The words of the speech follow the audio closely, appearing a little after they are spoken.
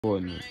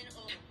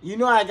You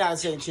know I got a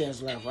second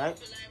chance left, right?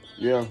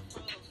 Yeah.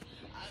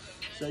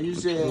 So you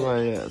said.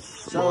 Well, yes.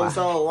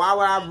 So why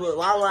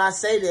would I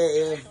say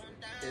that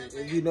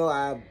if you know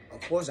of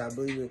course I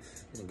believe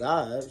in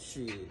God,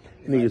 shit.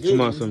 Niggas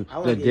tomorrow some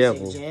the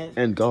devil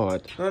and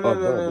God.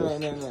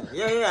 No.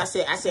 Yeah. I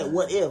said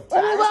what if?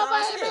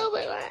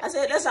 I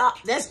said that's all.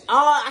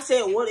 I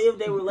said what if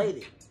they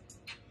related?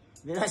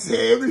 Then I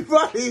said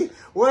everybody.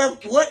 What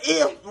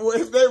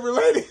if they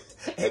related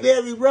and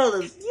they'll be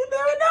brothers? You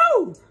never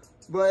know.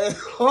 But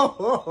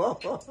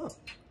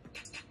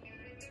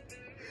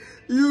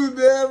you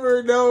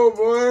never know,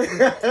 boy.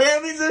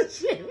 That means a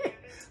shit.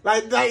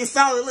 Like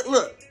solid.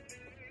 Look,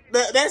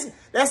 that's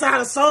how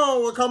the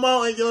song would come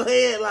on in your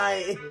head.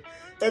 Like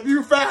if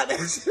you found that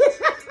shit,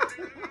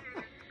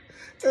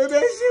 if that shit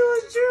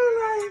was true,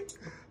 like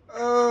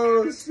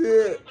oh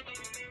shit.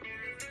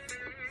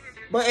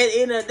 But at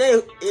the end of the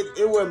day,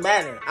 it wouldn't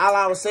matter. All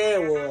I was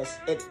saying was,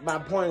 my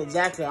point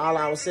exactly, all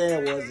I was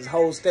saying was, this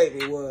whole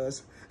statement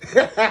was,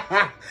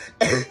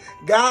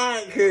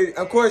 God could,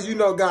 of course you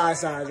know God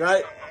signs,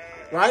 right?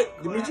 Right,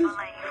 Demetrius?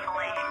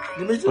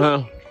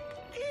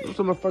 What's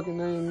my fucking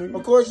name, nigga?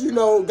 Of course you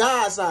know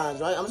God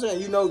signs, right? I'm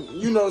saying you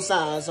know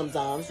signs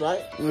sometimes,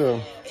 right? Yeah.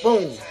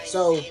 Boom.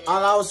 So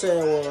all I was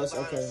saying was,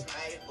 okay,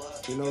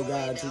 you know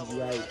God teach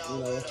you right, you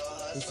know,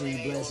 you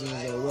see blessings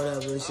or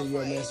whatever, see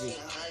your message.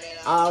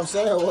 All I'm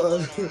saying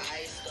was,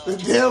 the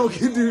devil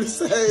can do the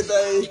same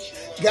thing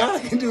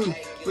God can do,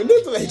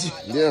 manipulate you.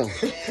 Yeah.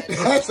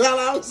 That's all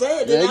I was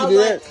saying. Yeah, then you I do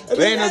was that. like,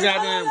 There ain't no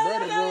goddamn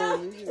brother, bro.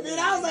 And then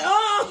I was like,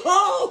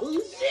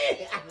 oh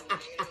shit.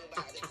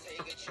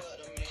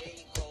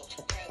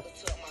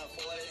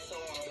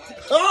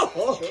 Oh.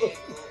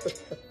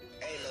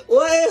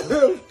 What if,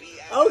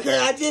 okay,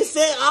 I just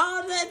said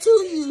all that to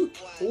you.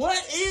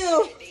 What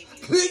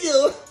if,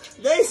 nigga,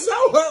 they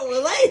somewhat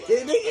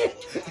related, nigga?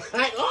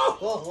 Like,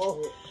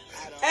 oh.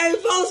 Hey,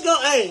 folks go,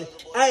 hey.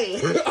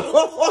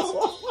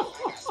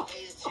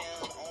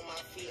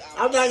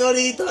 I'm not gonna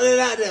even throw that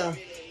out there.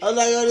 I'm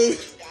not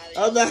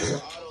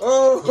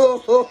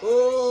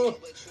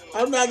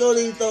gonna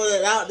even throw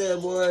that out there,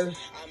 boy.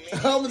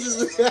 I'm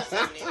just,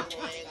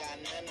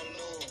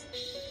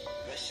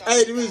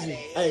 hey, Demetrius,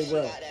 hey,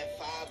 bro.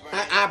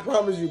 I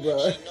promise you,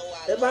 bro.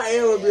 If I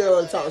ever be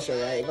on a talk show,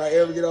 right? If I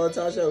ever get on a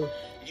talk show,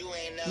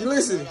 you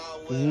listen.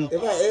 Mm-hmm.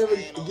 If I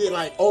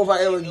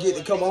ever get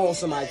to come on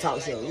somebody's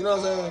talk show, you know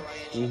what I'm saying?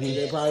 Mm-hmm.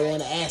 They probably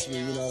want to ask me,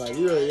 you know, like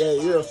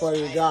you're a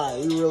funny guy,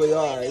 you really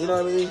are. You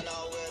know what I mean?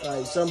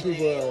 Like some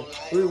people are,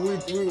 we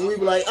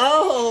be like,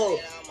 oh,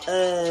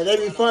 and they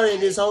be funny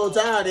this whole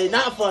time. They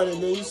not funny.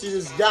 Then you see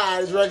this guy,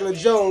 this regular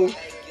Joe,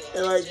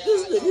 and like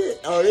this nigga,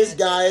 oh, this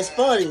guy is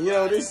funny. You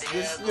know, this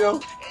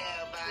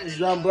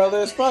young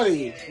brother is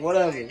funny.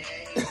 Whatever.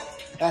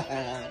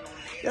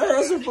 Yo,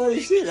 that's some funny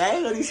shit. I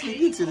ain't gonna speak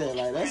into that.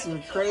 Like, that's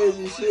some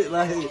crazy shit.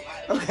 Like,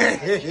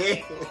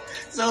 okay.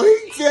 So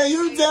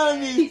you telling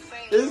me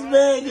this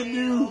man can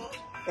do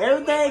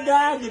everything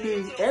God can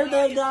do.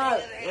 Everything.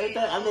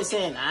 I'm just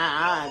saying,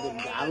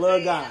 I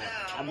love God.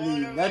 I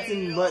believe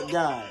nothing but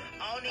God.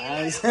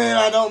 I ain't saying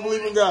I don't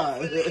believe in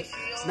God. It's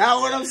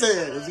not what I'm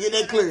saying. Let's get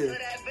that clear.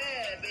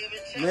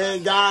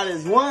 Man, God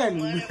is one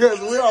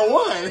because we are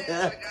one.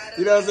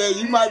 You know what I'm saying?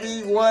 You might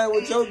be one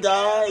with your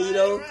God, you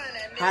know,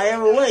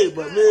 however way,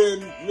 but me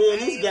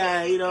and this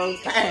guy, you know,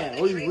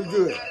 we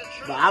good.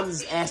 But I'm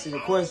just asking the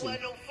question.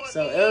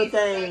 So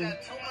everything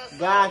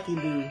God can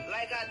do,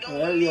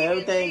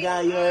 everything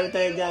God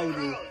can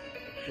do,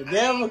 the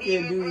devil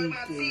can do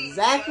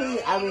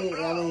exactly. I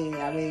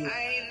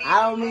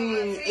don't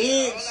mean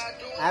inch.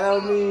 I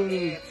don't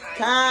mean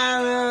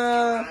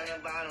kinda.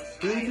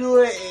 He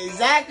do it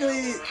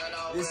exactly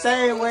the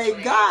same way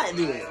God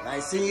do it.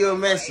 Like send you a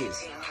message,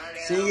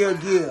 send you a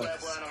gift,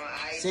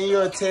 send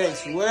you a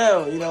text,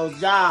 whatever, you know,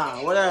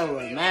 job, whatever,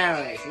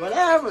 marriage,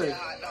 whatever. It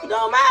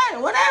don't matter,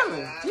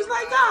 whatever. Just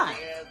like God.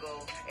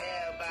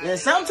 And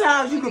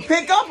sometimes you can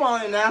pick up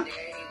on it now.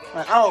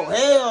 Like, oh,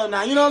 hell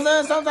nah. You know what I'm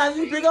saying? Sometimes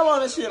you pick up on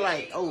this shit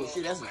like, oh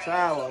shit, that's a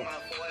trial. Or you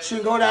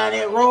should go down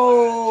that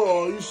road,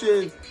 or you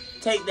should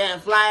take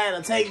that flight,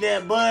 or take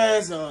that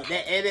bus, or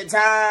that edit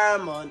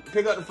time, or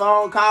pick up the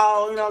phone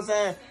call, you know what I'm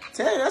saying?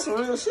 Tell you, that's some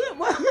real shit,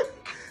 boy.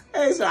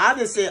 Hey, so I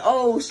just said,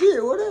 oh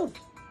shit, what if?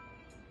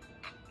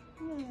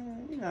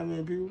 Man, you know how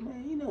many people,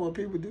 man, you know what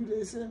people do to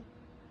themselves?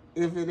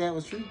 If that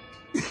was true.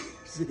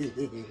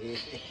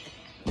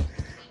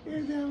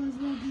 If that was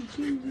fucking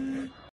true, man.